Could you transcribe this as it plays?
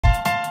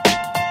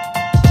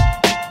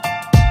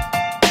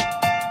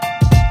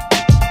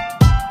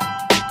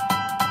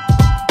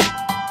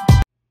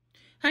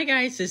Hi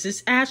guys, this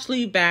is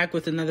Ashley back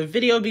with another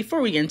video.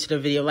 Before we get into the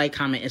video, like,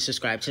 comment, and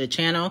subscribe to the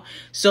channel.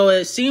 So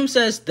it seems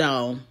as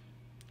though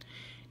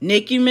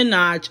Nicki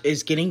Minaj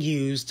is getting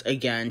used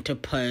again to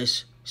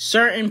push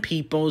certain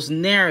people's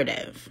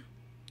narrative.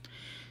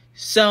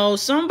 So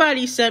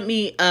somebody sent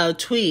me a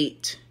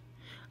tweet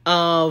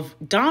of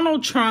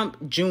Donald Trump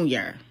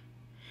Jr.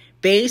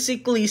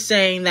 basically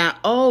saying that,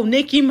 oh,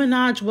 Nicki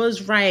Minaj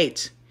was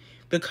right,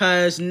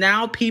 because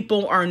now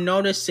people are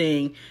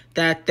noticing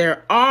that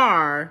there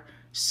are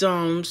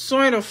some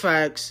side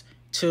effects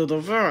to the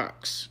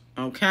virus,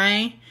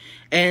 okay?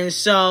 And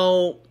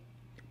so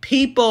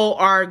people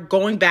are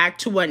going back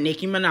to what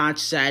Nicki Minaj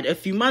said a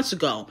few months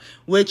ago,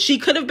 which she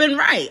could have been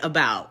right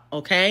about,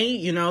 okay?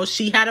 You know,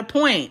 she had a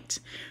point.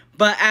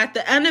 But at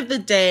the end of the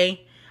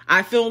day,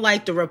 I feel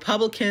like the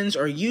Republicans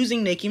are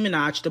using Nicki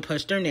Minaj to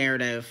push their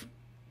narrative.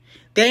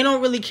 They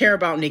don't really care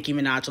about Nicki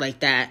Minaj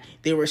like that.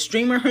 They were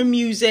streaming her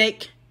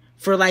music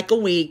for like a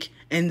week,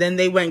 and then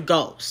they went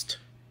ghost.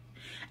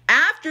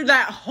 After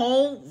that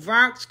whole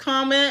Vox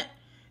comment,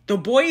 the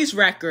Boys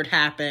record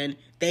happened.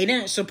 They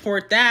didn't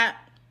support that.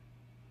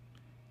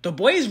 The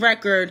Boys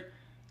record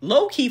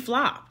low-key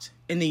flopped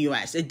in the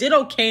US. It did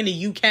okay in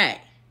the UK.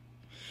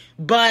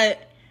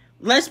 But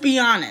let's be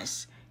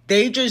honest.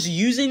 They just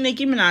using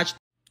Nicki Minaj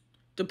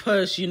to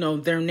push,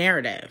 their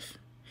narrative.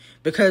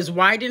 Because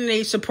why didn't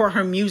they support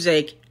her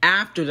music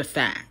after the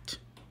fact?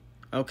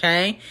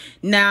 Okay?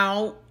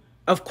 Now,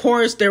 of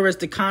course, there was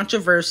the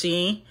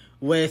controversy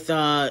with,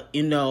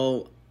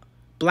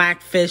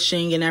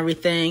 blackfishing and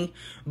everything.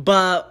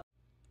 But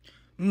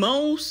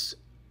most,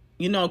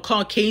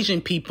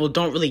 Caucasian people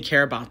don't really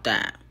care about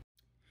that.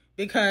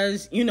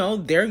 Because,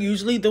 they're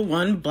usually the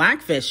one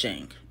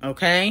blackfishing.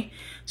 Okay?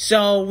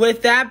 So,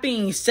 with that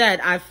being said,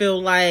 I feel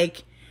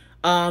like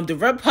the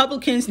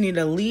Republicans need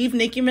to leave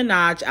Nicki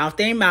Minaj out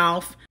their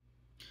mouth.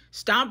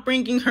 Stop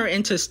bringing her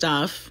into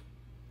stuff.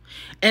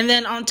 And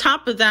then on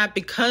top of that,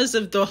 because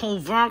of the whole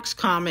Vox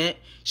comment,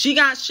 she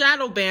got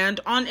shadow banned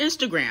on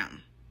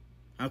Instagram.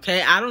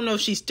 Okay, I don't know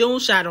if she's still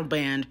shadow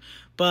banned,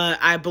 but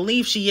I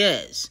believe she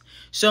is.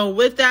 So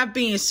with that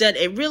being said,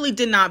 it really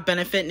did not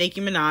benefit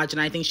Nicki Minaj,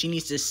 and I think she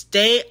needs to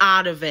stay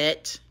out of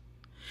it.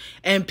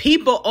 And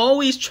people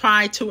always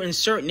try to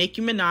insert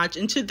Nicki Minaj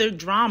into their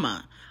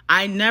drama.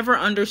 I never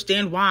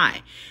understand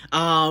why.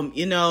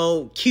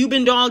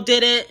 Cuban Doll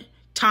did it.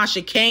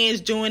 Tasha K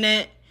is doing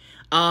it.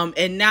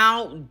 And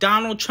now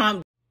Donald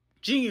Trump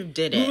Jr.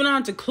 did it. Moving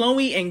on to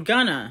Chloe and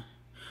Gunna.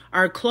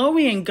 Are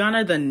Chloe and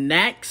Gunna the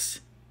next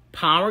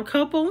power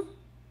couple?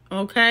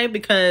 Okay,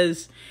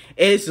 because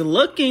it's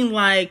looking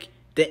like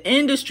the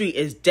industry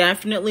is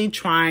definitely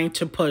trying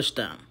to push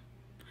them.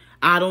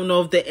 I don't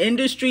know if the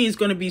industry is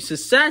going to be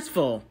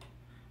successful.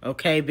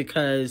 Okay,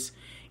 because,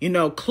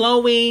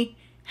 Chloe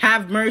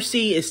Have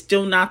Mercy is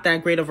still not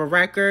that great of a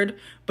record,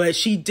 but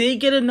she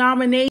did get a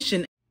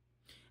nomination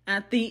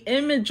at the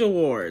Image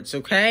Awards,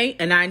 okay?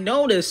 And I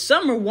noticed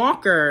Summer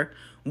Walker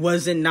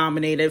wasn't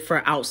nominated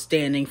for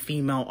Outstanding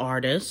Female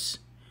Artist.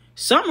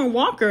 Summer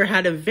Walker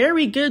had a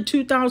very good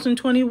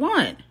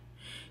 2021.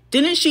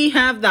 Didn't she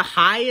have the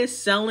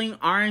highest selling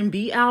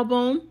R&B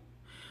album?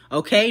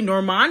 Okay,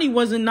 Normani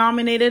wasn't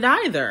nominated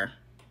either.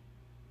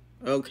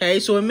 Okay,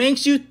 so it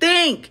makes you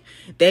think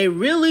they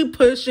really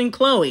pushing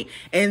Chloe.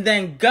 And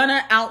then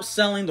Gunna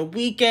outselling The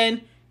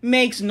Weeknd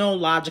makes no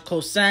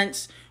logical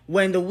sense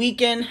when The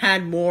Weeknd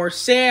had more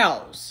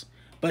sales.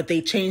 But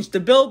they changed the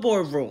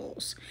Billboard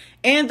rules.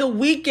 And The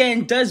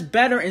Weeknd does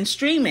better in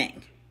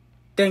streaming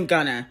than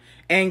Gunna.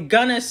 And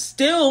Gunna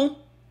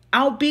still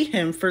outbeat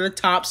him for the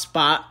top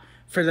spot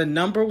for the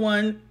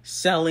 #1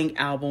 selling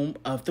album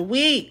of the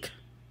week.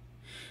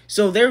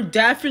 So they're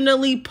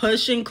definitely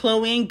pushing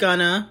Chloe and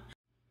Gunna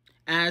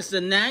as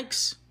the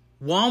next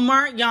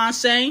Walmart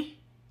Beyonce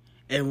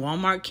and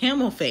Walmart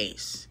Camel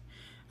Face.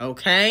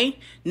 Okay?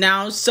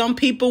 Now, some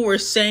people were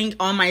saying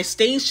on my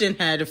station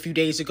head a few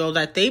days ago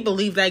that they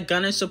believe that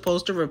Gunna is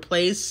supposed to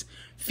replace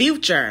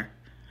Future.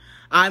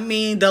 I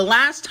mean, the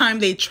last time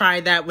they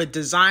tried that with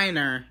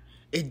Designer,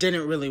 it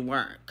didn't really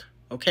work.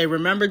 Okay,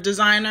 remember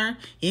Designer?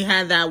 He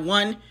had that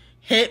one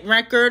hit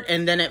record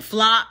and then it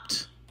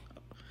flopped.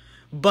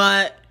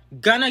 But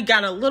Gunna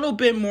got a little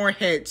bit more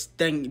hits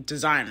than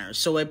Designer,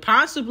 so it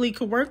possibly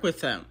could work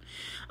with him.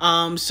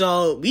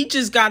 So we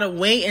just gotta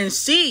wait and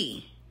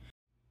see.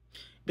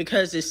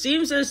 Because it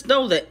seems as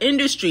though the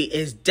industry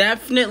is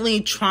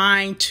definitely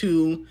trying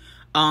to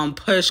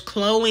push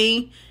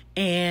Chloe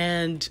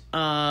and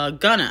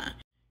Gunna.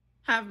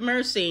 Have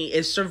Mercy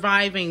is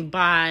surviving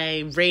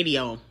by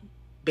radio,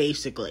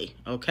 basically,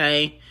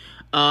 okay?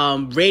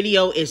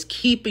 Radio is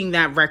keeping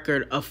that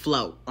record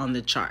afloat on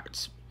the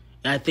charts.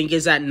 I think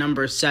it's at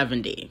number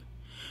 70.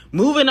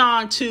 Moving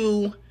on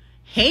to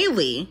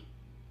Haley,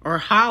 or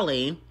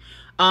Holly,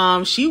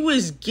 she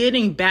was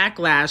getting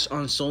backlash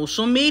on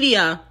social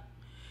media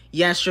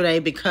yesterday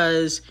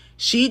because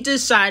she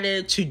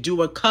decided to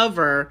do a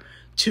cover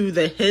to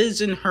the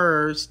His and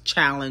Hers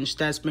challenge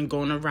that's been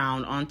going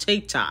around on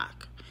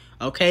TikTok.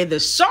 Okay, the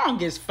song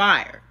is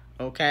fire,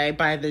 okay,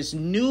 by this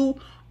new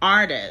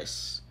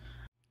artist.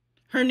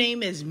 Her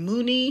name is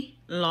Mooney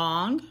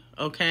Long,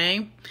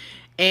 okay?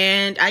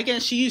 And I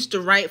guess she used to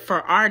write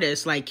for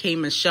artists like K.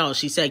 Michelle.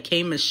 She said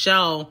K.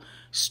 Michelle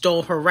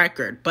stole her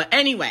record. But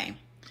anyway,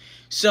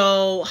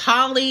 so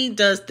Holly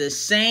does the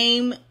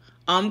same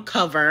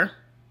cover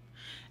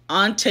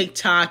on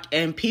TikTok,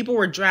 and people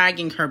were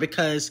dragging her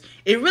because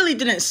it really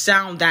didn't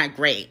sound that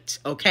great,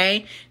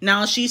 okay?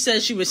 Now, she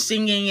said she was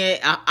singing it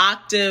an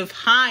octave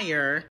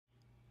higher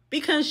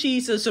because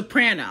she's a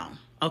soprano,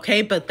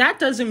 okay? But that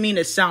doesn't mean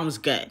it sounds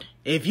good.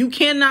 If you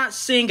cannot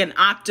sing an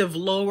octave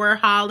lower,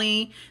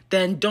 Holly,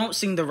 then don't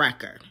sing the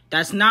record.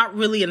 That's not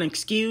really an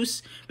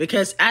excuse,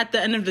 because at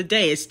the end of the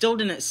day, it still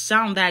didn't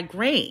sound that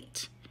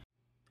great.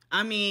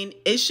 I mean,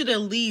 it should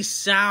at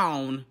least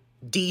sound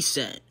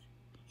decent.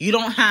 You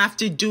don't have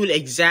to do it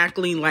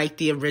exactly like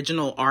the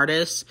original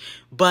artist,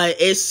 but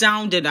it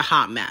sounded a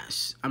hot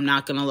mess. I'm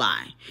not going to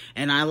lie.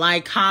 And I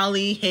like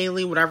Holly,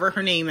 Haley, whatever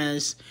her name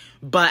is.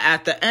 But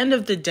at the end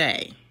of the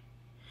day,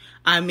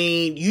 I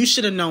mean, you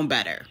should have known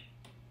better.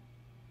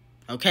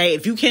 Okay?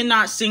 If you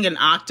cannot sing an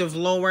octave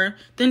lower,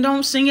 then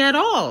don't sing at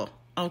all.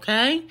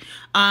 Okay?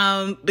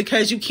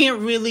 Because you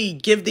can't really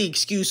give the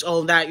excuse,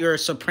 oh, that you're a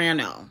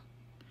soprano.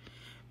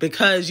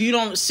 Because you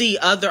don't see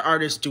other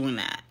artists doing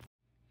that.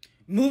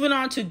 Moving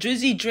on to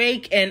Drizzy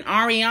Drake and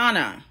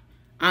Ariana.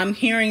 I'm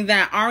hearing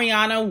that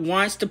Ariana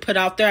wants to put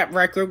out that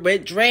record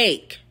with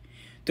Drake.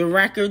 The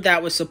record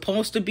that was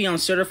supposed to be on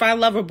Certified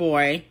Lover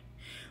Boy.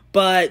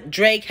 But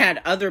Drake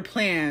had other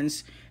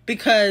plans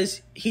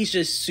because he's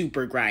just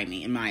super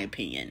grimy, in my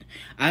opinion.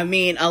 I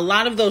mean, a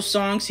lot of those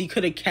songs he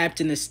could have kept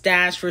in the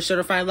stash for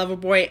Certified Lover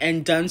Boy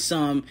and done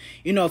some,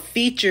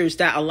 features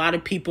that a lot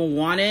of people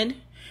wanted.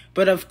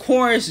 But of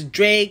course,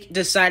 Drake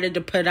decided to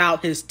put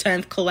out his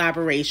 10th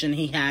collaboration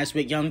he has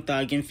with Young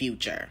Thug and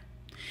Future.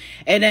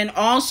 And then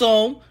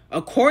also,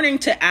 according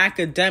to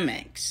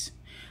academics,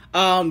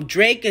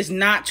 Drake is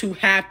not too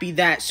happy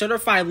that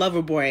Certified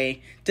Lover Boy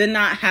did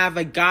not have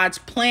a God's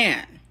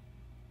Plan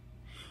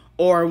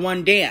or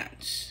One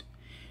Dance.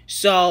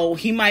 So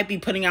he might be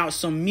putting out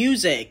some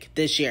music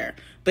this year.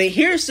 But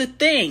here's the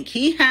thing.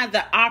 He had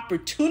the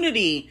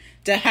opportunity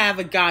to have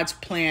a God's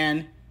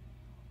Plan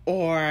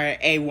or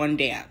a One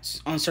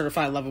Dance on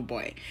Certified Lover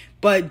Boy.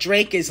 But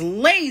Drake is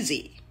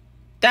lazy.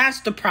 That's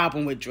the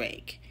problem with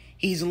Drake.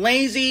 He's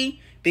lazy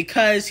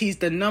because he's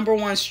the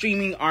 #1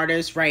 streaming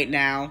artist right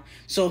now.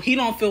 So he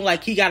don't feel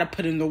like he got to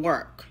put in the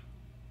work.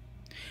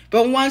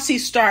 But once he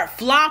start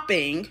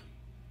flopping,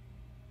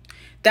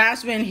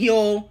 that's when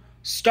he'll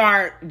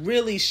start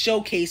really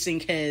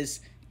showcasing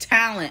his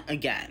talent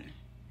again.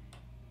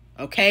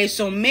 Okay,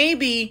 so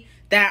maybe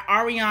that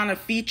Ariana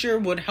feature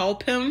would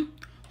help him.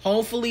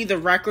 Hopefully the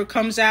record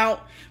comes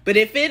out. But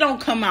if it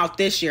don't come out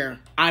this year,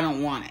 I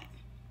don't want it.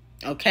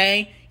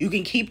 Okay? You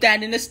can keep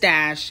that in the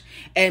stash.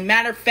 And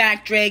matter of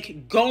fact,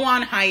 Drake, go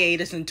on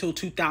hiatus until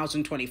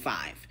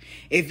 2025.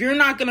 If you're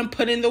not going to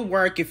put in the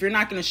work, if you're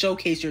not going to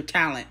showcase your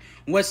talent,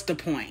 what's the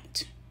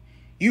point?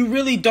 You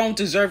really don't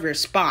deserve your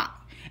spot.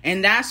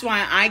 And that's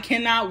why I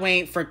cannot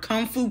wait for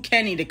Kung Fu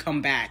Kenny to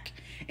come back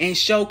and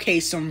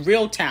showcase some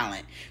real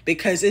talent.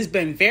 Because it's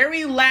been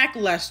very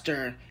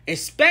lackluster,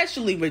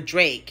 especially with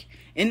Drake,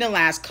 in the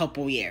last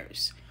couple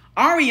years.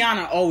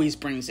 Ariana always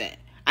brings it.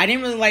 I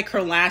didn't really like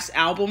her last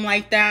album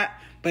like that,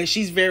 but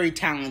she's very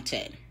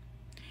talented.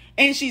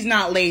 And she's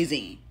not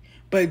lazy,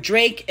 but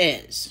Drake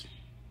is.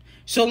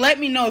 So let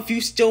me know if you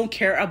still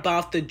care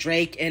about the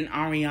Drake and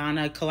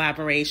Ariana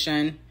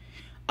collaboration.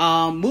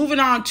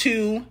 Moving on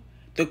to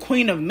the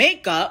Queen of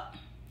Makeup.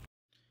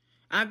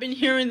 I've been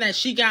hearing that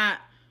she got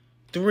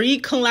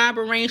 3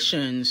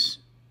 collaborations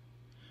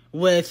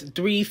with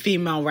 3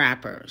 female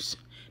rappers.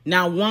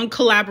 Now, 1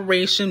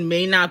 collaboration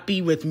may not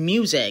be with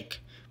music,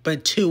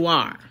 but 2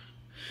 are.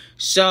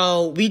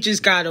 So we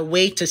just gotta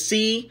wait to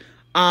see.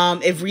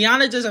 If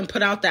Rihanna doesn't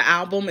put out the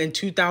album in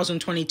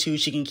 2022,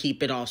 she can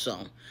keep it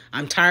also.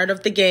 I'm tired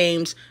of the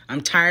games.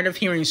 I'm tired of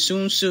hearing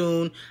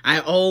soon. I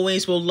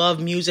always will love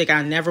music.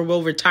 I never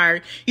will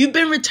retire. You've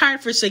been retired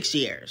for 6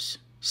 years.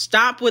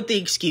 Stop with the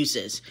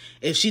excuses.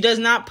 If she does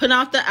not put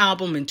out the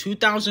album in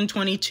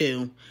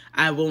 2022,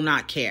 I will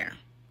not care.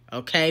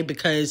 Okay?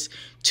 Because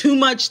too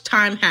much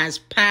time has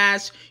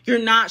passed. You're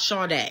not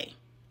Sade.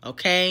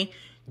 Okay?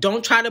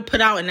 Don't try to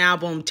put out an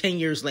album 10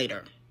 years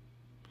later.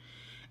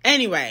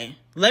 Anyway,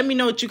 let me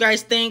know what you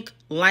guys think.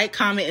 Like,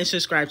 comment, and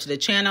subscribe to the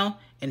channel.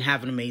 And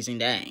have an amazing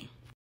day.